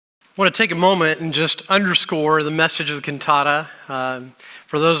want to take a moment and just underscore the message of the cantata.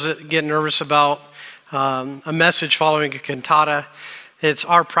 For those that get nervous about a message following a cantata, it's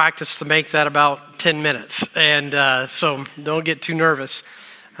our practice to make that about 10 minutes. And so don't get too nervous.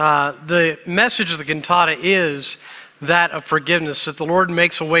 The message of the cantata is that of forgiveness, that the Lord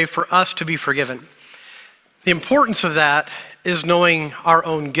makes a way for us to be forgiven. The importance of that is knowing our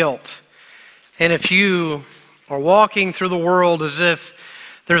own guilt. And if you are walking through the world as if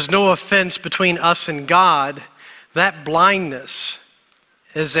there's no offense between us and God, that blindness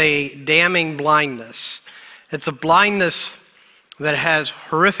is a damning blindness. It's a blindness that has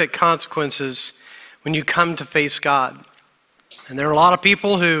horrific consequences when you come to face God. And there are a lot of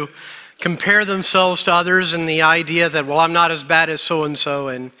people who compare themselves to others in the idea that, well, I'm not as bad as so-and-so.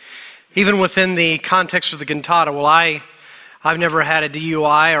 And even within the context of the cantata, well, I've never had a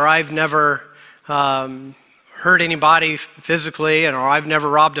DUI, or I've never hurt anybody physically, or I've never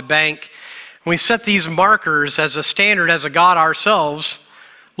robbed a bank. And we set these markers as a standard, as a God ourselves,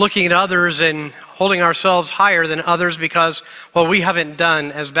 looking at others and holding ourselves higher than others because, well, we haven't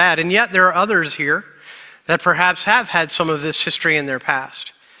done as bad. And yet there are others here that perhaps have had some of this history in their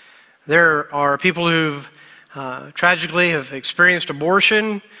past. There are people who've tragically have experienced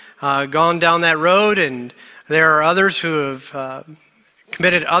abortion, gone down that road, and there are others who have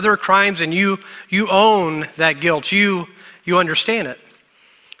committed other crimes, and you own that guilt. You understand it.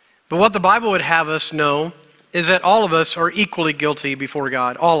 But what the Bible would have us know is that all of us are equally guilty before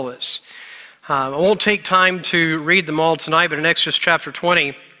God, all of us. I won't take time to read them all tonight, but in Exodus chapter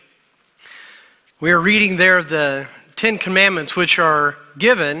 20, we are reading there the 10 Commandments, which are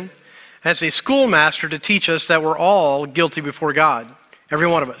given as a schoolmaster to teach us that we're all guilty before God, every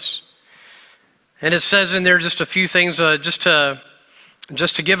one of us. And it says in there just a few things, just to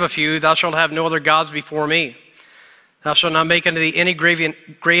give a few: thou shalt have no other gods before me. Thou shalt not make unto thee any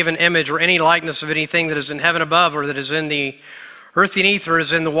graven image or any likeness of anything that is in heaven above, or that is in the earth beneath, or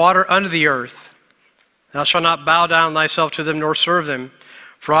is in the water under the earth. Thou shalt not bow down thyself to them nor serve them.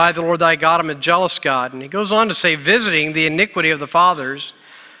 For I, the Lord thy God, am a jealous God. And he goes on to say, visiting the iniquity of the fathers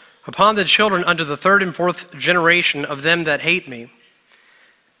upon the children unto the third and fourth generation of them that hate me.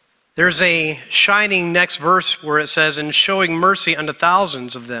 There's a shining next verse where it says, and showing mercy unto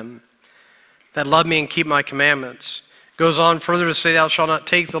thousands of them that love me and keep my commandments. Goes on further to say, thou shalt not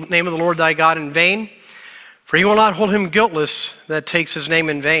take the name of the Lord thy God in vain, for he will not hold him guiltless that takes his name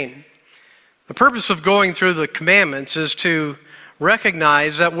in vain. The purpose of going through the commandments is to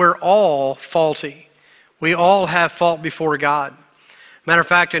recognize that we're all faulty. We all have fault before God. Matter of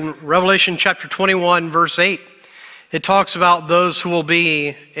fact, in Revelation chapter 21, verse 8, it talks about those who will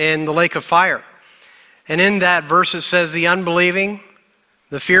be in the lake of fire. And in that verse it says the unbelieving,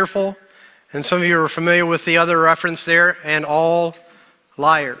 the fearful, and some of you are familiar with the other reference there, and all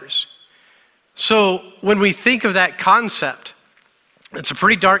liars. So when we think of that concept, it's a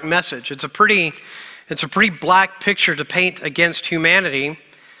pretty dark message. It's a pretty black picture to paint against humanity,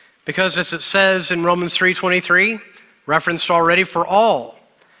 because as it says in Romans 3:23, referenced already, for all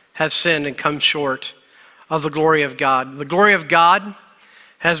have sinned and come short of the glory of God. The glory of God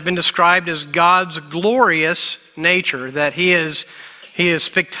has been described as God's glorious nature, that He is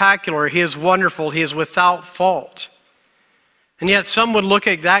spectacular, He is wonderful, He is without fault. And yet some would look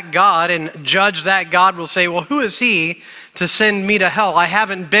at that God and judge that God, will say, well, who is He to send me to hell? I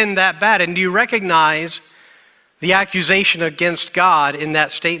haven't been that bad. And do you recognize the accusation against God in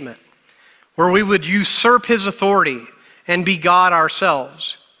that statement, where we would usurp His authority and be God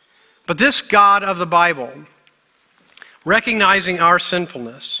ourselves? But this God of the Bible, recognizing our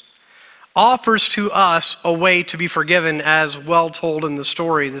sinfulness, offers to us a way to be forgiven, as well told in the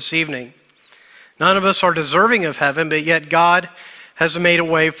story this evening. None of us are deserving of heaven, but yet God has made a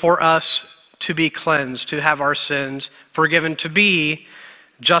way for us to be cleansed, to have our sins forgiven, to be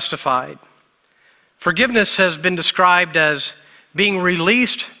justified. Forgiveness has been described as being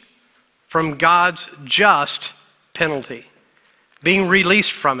released from God's just penalty, being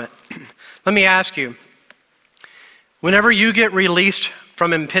released from it. Let me ask you, whenever you get released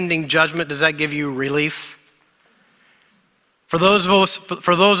from impending judgment, does that give you relief? For those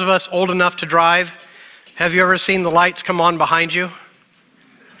of us old enough to drive, have you ever seen the lights come on behind you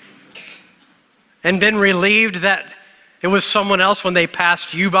and been relieved that it was someone else when they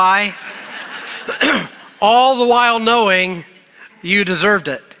passed you by? All the while knowing you deserved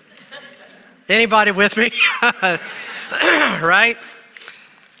it. Anybody with me? Right?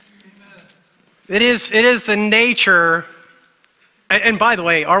 It is the nature, and by the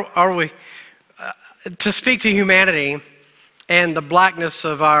way, are we to speak to humanity and the blackness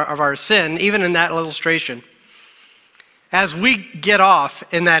of our sin, even in that illustration. as we get off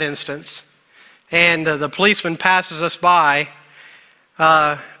in that instance and the policeman passes us by,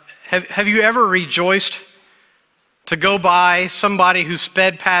 have you ever rejoiced to go by somebody who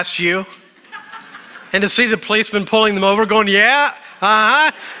sped past you and to see the policeman pulling them over going,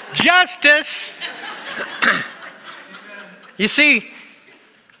 yeah, justice. You see,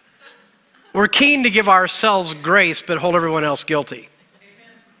 we're keen to give ourselves grace but hold everyone else guilty.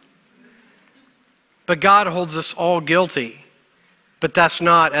 But God holds us all guilty. But that's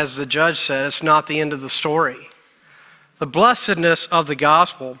not, as the judge said, it's not the end of the story. The blessedness of the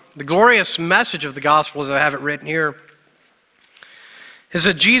gospel, the glorious message of the gospel, as I have it written here, is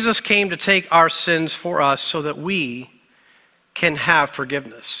that Jesus came to take our sins for us so that we can have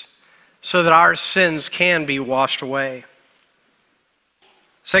forgiveness, so that our sins can be washed away.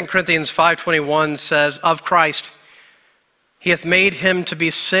 2 Corinthians 5:21 says, of Christ, he hath made him to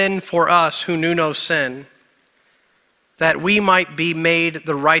be sin for us who knew no sin, that we might be made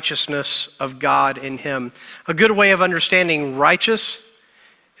the righteousness of God in him. A good way of understanding righteous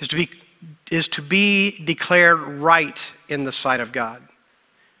is to be declared right in the sight of God.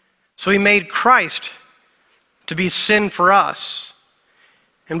 So he made Christ to be sin for us.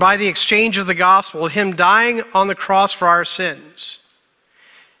 And by the exchange of the gospel, him dying on the cross for our sins,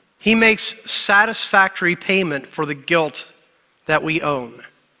 he makes satisfactory payment for the guilt that we own.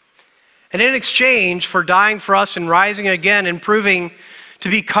 And in exchange for dying for us and rising again and proving to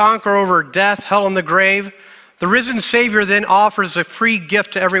be conqueror over death, hell, and the grave, the risen Savior then offers a free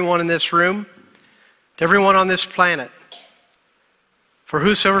gift to everyone in this room, to everyone on this planet. For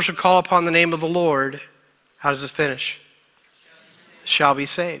whosoever shall call upon the name of the Lord, how does it finish? Shall be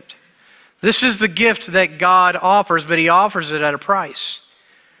saved. This is the gift that God offers, but he offers it at a price.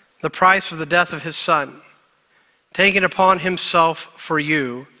 The price of the death of his Son, taken upon himself for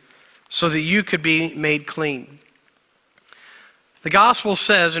you, so that you could be made clean. The gospel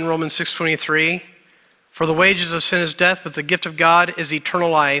says in Romans 6:23, for the wages of sin is death, but the gift of God is eternal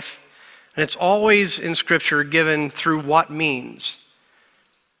life. And it's always in Scripture given through what means?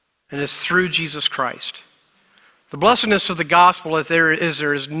 And it's through Jesus Christ. The blessedness of the gospel is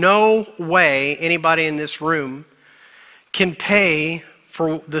there is no way anybody in this room can pay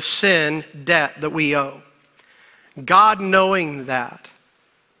for the sin debt that we owe. God, knowing that,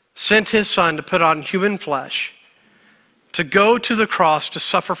 sent his Son to put on human flesh, to go to the cross to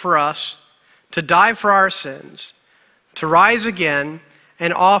suffer for us, to die for our sins, to rise again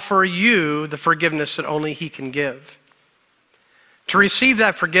and offer you the forgiveness that only he can give. To receive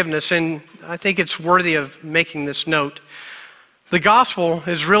that forgiveness, and I think it's worthy of making this note, the gospel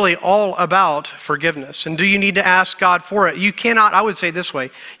is really all about forgiveness. And do you need to ask God for it? You cannot, I would say it this way,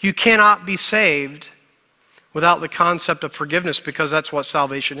 you cannot be saved without the concept of forgiveness, because that's what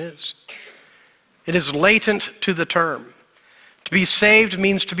salvation is. It is latent to the term. To be saved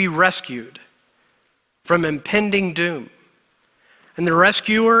means to be rescued from impending doom. And the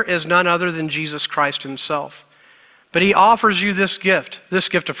rescuer is none other than Jesus Christ himself. But he offers you this gift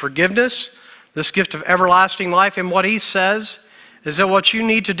of forgiveness, this gift of everlasting life. And what he says is that what you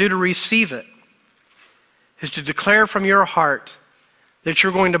need to do to receive it is to declare from your heart that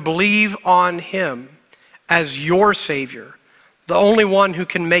you're going to believe on him as your Savior, the only one who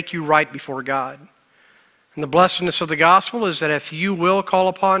can make you right before God. And the blessedness of the gospel is that if you will call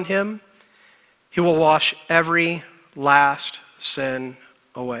upon him, he will wash every last sin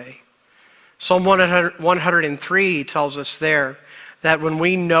away. Psalm 103 tells us there that when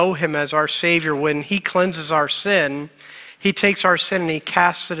we know him as our Savior, when he cleanses our sin, he takes our sin and he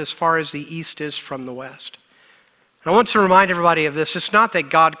casts it as far as the east is from the west. And I want to remind everybody of this. It's not that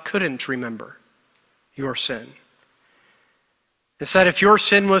God couldn't remember your sin. It's that if your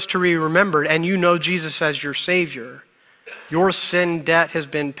sin was to be remembered and you know Jesus as your Savior, your sin debt has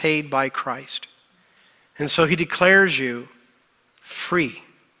been paid by Christ. And so he declares you free,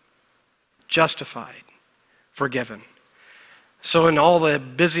 justified, forgiven. So in all the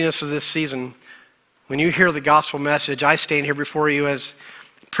busyness of this season, when you hear the gospel message, I stand here before you as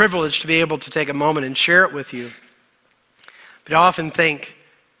privileged to be able to take a moment and share it with you. But I often think,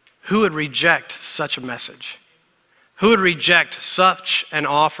 who would reject such a message? Who would reject such an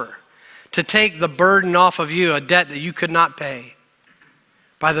offer to take the burden off of you, a debt that you could not pay,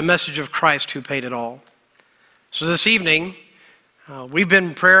 by the message of Christ who paid it all? So this evening, we've been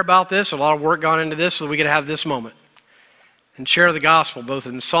in prayer about this, a lot of work gone into this so that we could have this moment and share the gospel both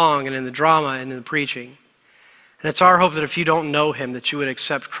in song and in the drama and in the preaching. And it's our hope that if you don't know him, that you would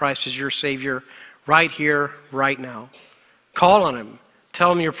accept Christ as your Savior right here, right now. Call on him.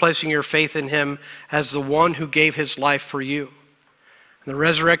 Tell him you're placing your faith in him as the one who gave his life for you. And the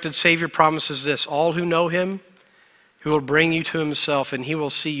resurrected Savior promises this: all who know him, who will bring you to himself, and he will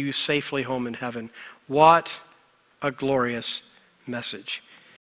see you safely home in heaven. What a glorious message.